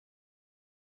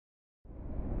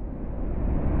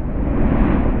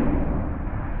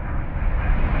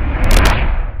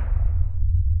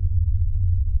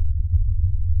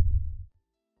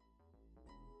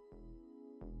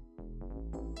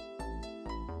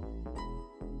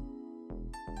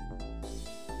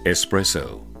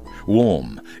Espresso.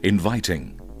 Warm,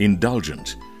 inviting,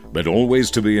 indulgent, but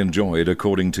always to be enjoyed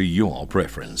according to your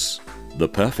preference. The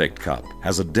perfect cup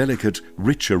has a delicate,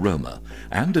 rich aroma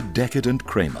and a decadent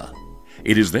crema.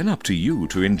 It is then up to you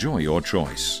to enjoy your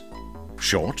choice.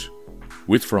 Short,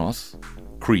 with froth,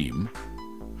 cream,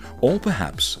 or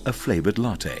perhaps a flavored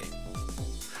latte.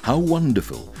 How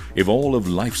wonderful if all of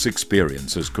life's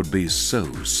experiences could be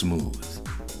so smooth.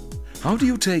 How do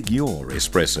you take your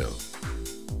espresso?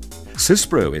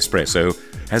 SYSPRO Espresso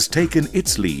has taken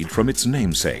its lead from its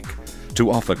namesake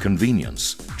to offer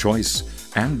convenience,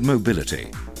 choice and mobility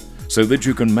so that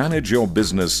you can manage your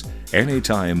business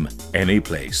anytime, any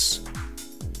place,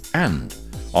 and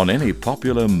on any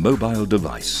popular mobile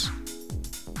device.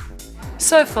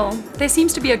 So Phil, there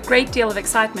seems to be a great deal of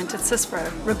excitement at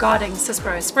SYSPRO regarding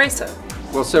SYSPRO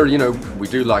Espresso. Well, Sarah, you know, we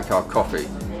do like our coffee.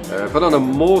 But on a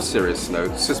more serious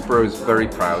note, SYSPRO is very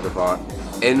proud of our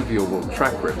enviable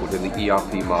track record in the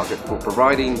ERP market for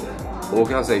providing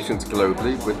organizations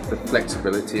globally with the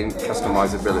flexibility and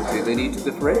customizability they need to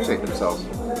differentiate themselves.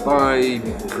 By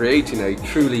creating a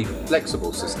truly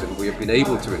flexible system, we have been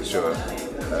able to ensure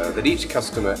that each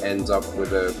customer ends up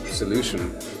with a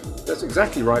solution that's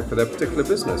exactly right for their particular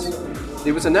business.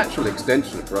 It was a natural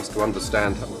extension for us to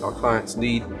understand our clients'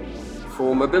 need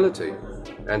for mobility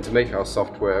and to make our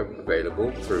software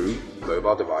available through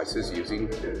mobile devices using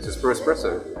SYSPRO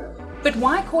Espresso. But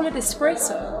why call it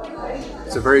espresso?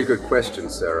 It's a very good question,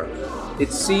 Sarah.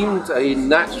 It seemed a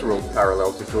natural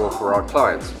parallel to draw for our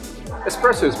clients.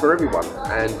 Espresso is for everyone,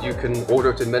 and you can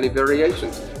order it in many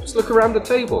variations. Just look around the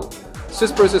table.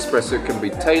 SYSPRO's Espresso can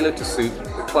be tailored to suit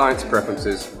the client's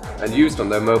preferences and used on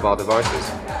their mobile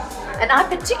devices. And I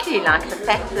particularly like the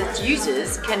fact that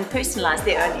users can personalize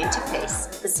their own interface.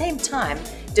 At the same time,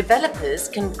 developers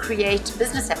can create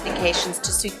business applications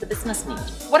to suit the business need.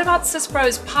 What about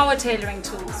SYSPRO's power tailoring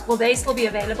tools? Will they still be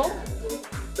available?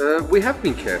 We have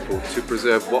been careful to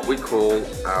preserve what we call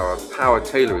our power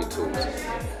tailoring tools.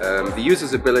 The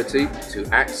user's ability to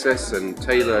access and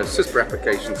tailor SYSPRO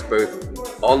applications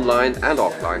both online and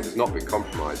offline has not been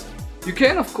compromised. You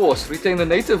can, of course, retain the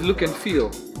native look and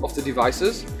feel of the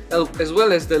devices, as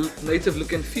well as the native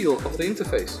look and feel of the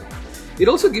interface. It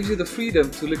also gives you the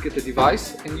freedom to look at the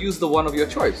device and use the one of your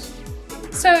choice.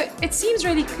 So it seems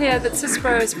really clear that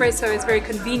SYSPRO Espresso is very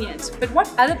convenient, but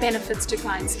what other benefits do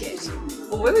clients get?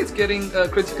 Well, whether it's getting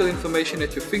critical information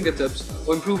at your fingertips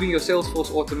or improving your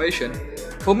Salesforce automation,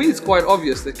 for me it's quite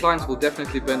obvious that clients will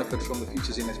definitely benefit from the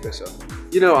features in Espresso.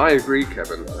 You know, I agree,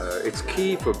 Kevin. It's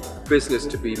key for business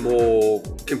to be more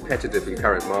competitive in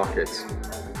current markets.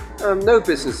 No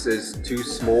business is too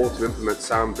small to implement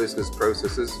sound business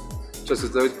processes, just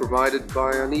as those provided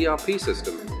by an ERP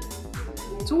system.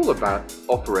 It's all about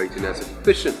operating as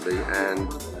efficiently and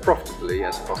profitably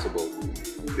as possible.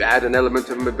 You add an element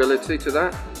of mobility to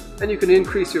that, and you can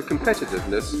increase your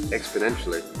competitiveness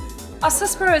exponentially. Are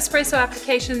SYSPRO Espresso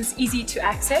applications easy to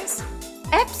access?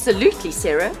 Absolutely,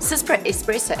 Sarah. SYSPRO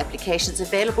Espresso applications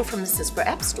available from the SYSPRO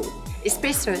App Store.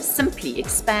 Espresso simply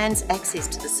expands access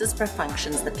to the SYSPRO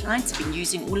functions that clients have been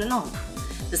using all along.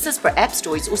 The SYSPRO App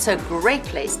Store is also a great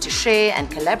place to share and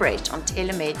collaborate on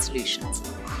tailor-made solutions.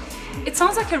 It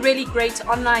sounds like a really great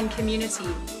online community.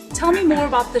 Tell me more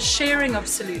about the sharing of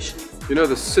solutions. You know,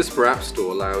 the SYSPRO App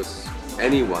Store allows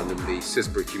anyone in the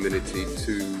SYSPRO community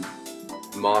to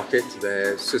market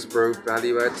their SYSPRO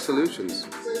value-add solutions.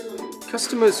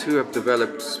 Customers who have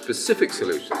developed specific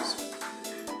solutions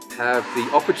have the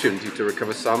opportunity to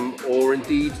recover some or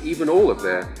indeed even all of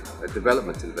their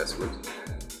development investment.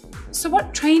 So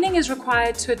what training is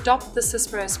required to adopt the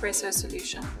SYSPRO Espresso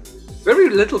solution? Very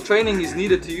little training is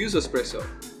needed to use Espresso.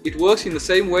 It works in the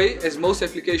same way as most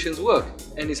applications work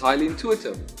and is highly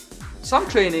intuitive. Some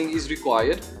training is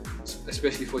required,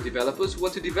 especially for developers who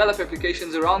want to develop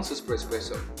applications around SYSPRO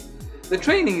Espresso. The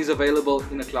training is available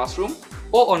in a classroom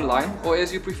or online, or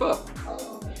as you prefer.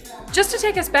 Just to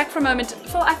take us back for a moment,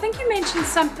 Phil, I think you mentioned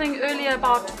something earlier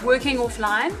about working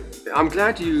offline. I'm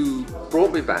glad you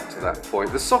brought me back to that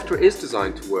point. The software is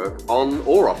designed to work on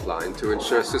or offline to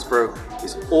ensure SYSPRO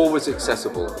is always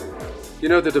accessible. You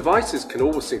know, the devices can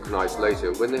always synchronize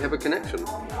later when they have a connection.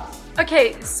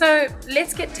 Okay, so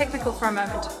let's get technical for a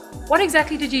moment. What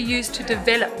exactly did you use to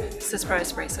develop SYSPRO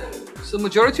Espresso? So the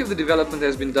majority of the development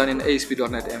has been done in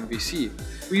ASP.NET MVC.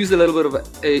 We used a little bit of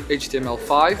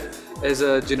HTML5 as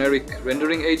a generic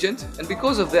rendering agent, and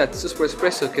because of that, SYSPRO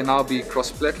Espresso can now be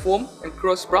cross-platform and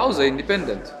cross-browser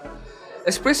independent.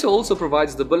 Espresso also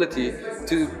provides the ability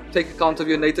to take account of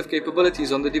your native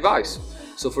capabilities on the device.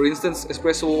 So for instance,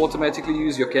 Espresso will automatically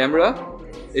use your camera,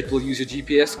 it will use your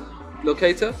GPS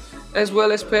locator, as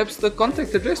well as perhaps the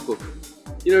contact address book.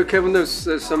 You know, Kevin,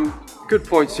 there's some good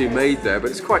points you made there, but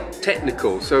it's quite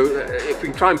technical. So if we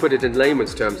can try and put it in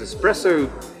layman's terms, espresso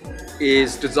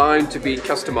is designed to be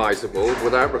customizable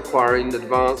without requiring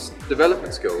advanced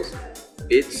development skills.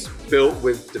 It's built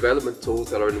with development tools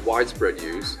that are in widespread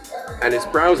use, and it's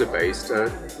browser-based,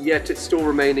 yet it's still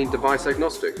remaining device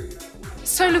agnostic.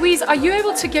 So Louise, are you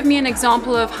able to give me an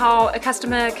example of how a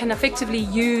customer can effectively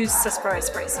use SYSPRO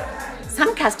Espresso?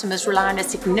 Some customers rely on a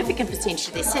significant percentage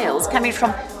of their sales coming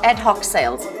from ad hoc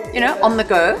sales, on the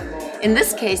go. In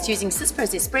this case, using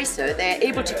SYSPRO Espresso, they are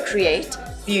able to create,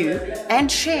 view,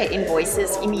 and share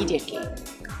invoices immediately.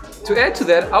 To add to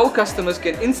that, our customers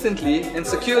can instantly and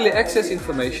securely access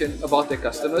information about their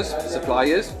customers,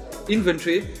 suppliers,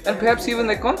 inventory, and perhaps even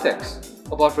their contacts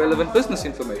about relevant business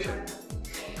information.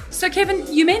 So Kevin,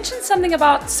 you mentioned something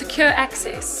about secure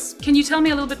access. Can you tell me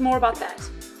a little bit more about that?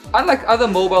 Unlike other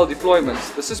mobile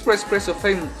deployments, the SYSPRO Espresso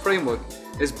framework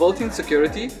has built-in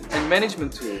security and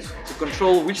management tools to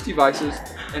control which devices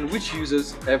and which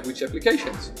users have which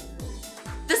applications.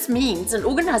 This means an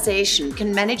organization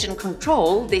can manage and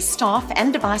control their staff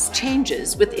and device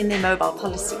changes within their mobile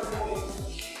policy.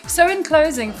 So in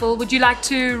closing, Phil, would you like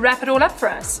to wrap it all up for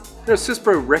us?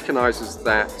 SYSPRO recognizes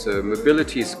that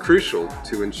mobility is crucial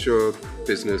to ensure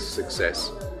business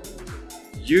success.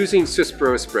 Using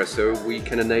SYSPRO Espresso, we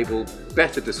can enable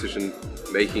better decision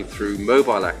making through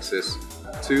mobile access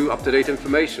to up-to-date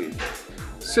information.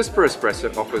 SYSPRO Espresso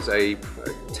offers a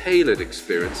tailored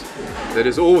experience that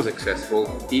is always accessible,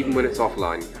 even when it's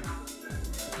offline.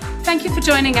 Thank you for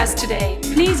joining us today.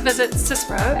 Please visit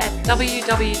SYSPRO at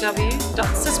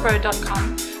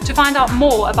www.syspro.com to find out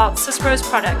more about SYSPRO's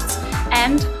products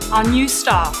and our new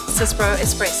star, SYSPRO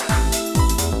Espresso.